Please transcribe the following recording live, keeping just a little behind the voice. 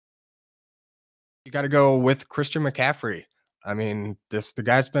You got to go with Christian McCaffrey. I mean, the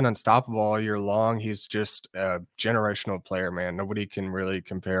guy's been unstoppable all year long. He's just a generational player, man. Nobody can really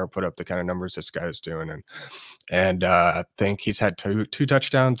compare or put up the kind of numbers this guy is doing. And I think he's had two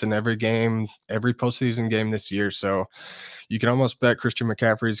touchdowns in every game, every postseason game this year. So you can almost bet Christian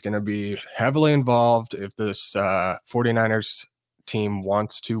McCaffrey is going to be heavily involved. If this 49ers team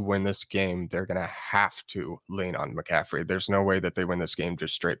wants to win this game, they're going to have to lean on McCaffrey. There's no way that they win this game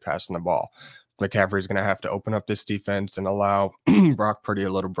just straight passing the ball. McCaffrey's going to have to open up this defense and allow Brock Purdy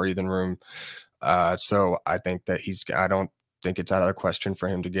a little breathing room. So I think that I don't think it's out of the question for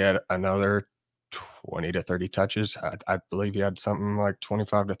him to get another 20 to 30 touches. I believe he had something like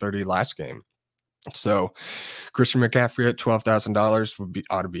 25 to 30 last game. So Christian McCaffrey at $12,000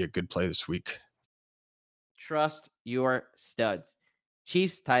 ought to be a good play this week. Trust your studs.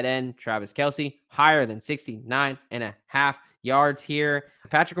 Chiefs tight end Travis Kelce, higher than 69.5 yards here.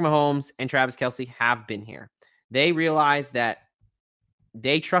 Patrick Mahomes and Travis Kelce have been here. They realize that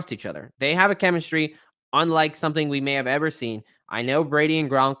they trust each other. They have a chemistry unlike something we may have ever seen. I know Brady and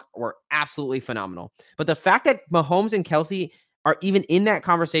Gronk were absolutely phenomenal, but the fact that Mahomes and Kelce are even in that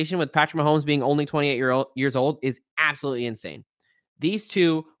conversation with Patrick Mahomes being only 28 years old is absolutely insane. These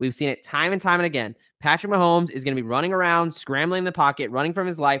two, we've seen it time and time and again. Patrick Mahomes is going to be running around, scrambling in the pocket, running from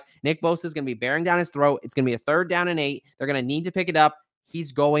his life. Nick Bosa is going to be bearing down his throat. It's going to be a 3rd down and 8. They're going to need to pick it up.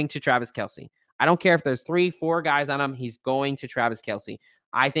 He's going to Travis Kelce. I don't care if there's 3-4 guys on him. He's going to Travis Kelce.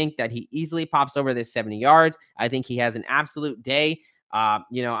 I think that he easily pops over this 70 yards. I think he has an absolute day.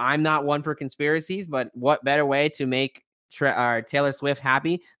 I'm not one for conspiracies, but what better way to make Taylor Swift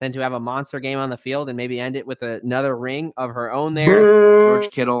happy than to have a monster game on the field and maybe end it with another ring of her own there.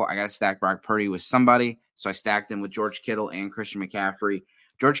 George Kittle, I got to stack Brock Purdy with somebody, so I stacked him with George Kittle and Christian McCaffrey.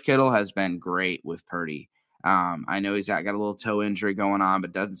 George Kittle has been great with Purdy. I know he's got a little toe injury going on,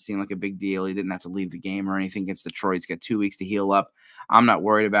 but doesn't seem like a big deal. He didn't have to leave the game or anything against Detroit. He's got 2 weeks to heal up. I'm not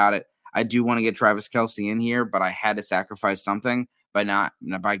worried about it. I do want to get Travis Kelce in here, but I had to sacrifice something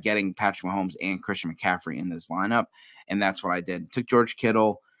by getting Patrick Mahomes and Christian McCaffrey in this lineup. And that's what I did. Took George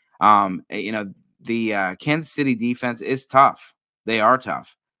Kittle. The Kansas City defense is tough. They are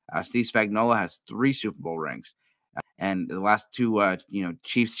tough. Steve Spagnuolo has 3 Super Bowl rings. And the last 2,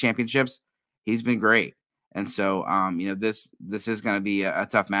 Chiefs championships, he's been great. And so, this is going to be a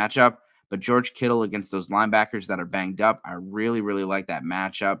tough matchup. But George Kittle against those linebackers that are banged up, I really, really like that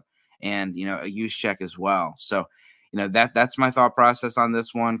matchup. And, a use check as well. So, that's my thought process on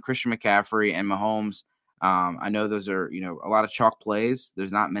this one. Christian McCaffrey and Mahomes. I know those are, a lot of chalk plays.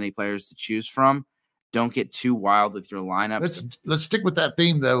 There's not many players to choose from. Don't get too wild with your lineups. Let's stick with that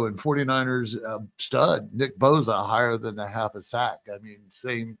theme, though. In 49ers stud, Nick Bosa, higher than a half a sack. I mean,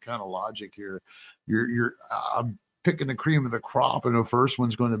 same kind of logic here. I'm picking the cream of the crop, and the first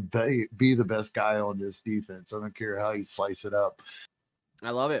one's going to be the best guy on this defense. I don't care how you slice it up. I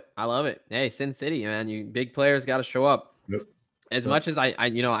love it. Hey, Sin City, man. You big players got to show up. Yep. As much as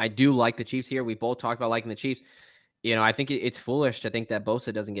I do like the Chiefs here. We both talked about liking the Chiefs. I think it's foolish to think that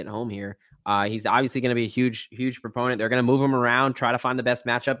Bosa doesn't get home here. He's obviously going to be a huge proponent. They're going to move him around, try to find the best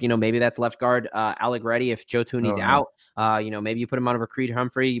matchup. Maybe that's left guard Allegretti if Joe Thuney's out. Maybe you put him on over Creed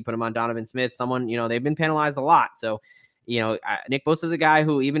Humphrey. You put him on Donovan Smith. Someone, they've been penalized a lot. So, Nick Bosa is a guy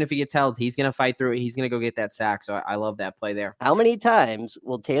who, even if he gets held, he's going to fight through it. He's going to go get that sack. So I love that play there. How many times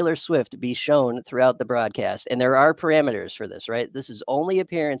will Taylor Swift be shown throughout the broadcast? And there are parameters for this, right? This is only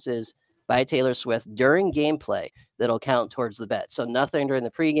appearances by Taylor Swift during gameplay that'll count towards the bet. So nothing during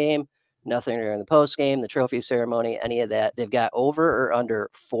the pregame, nothing during the postgame, the trophy ceremony, any of that. They've got over or under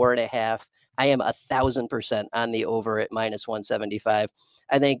 4.5. I am 1,000% on the over at -175.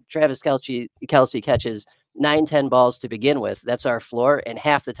 I think Travis Kelce catches 9-10 balls to begin with. That's our floor. And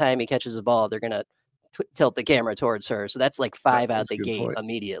half the time he catches a ball, they're going to tilt the camera towards her. So that's like 5 out the gate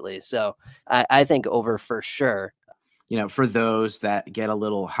immediately. So I think over for sure. For those that get a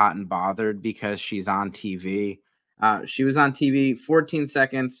little hot and bothered because she's on TV, she was on TV 14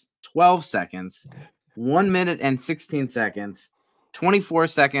 seconds, 12 seconds, 1 minute and 16 seconds, 24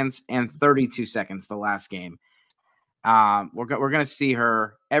 seconds, and 32 seconds the last game. We're going to see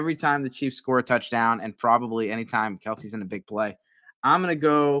her every time the Chiefs score a touchdown and probably anytime Kelce's in a big play. I'm going to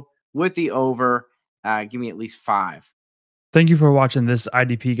go with the over. Give me at least 5. Thank you for watching this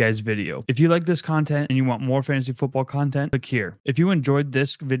IDP Guys video. If you like this content and you want more fantasy football content, click here. If you enjoyed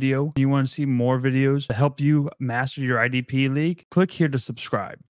this video and you want to see more videos to help you master your IDP league, click here to subscribe.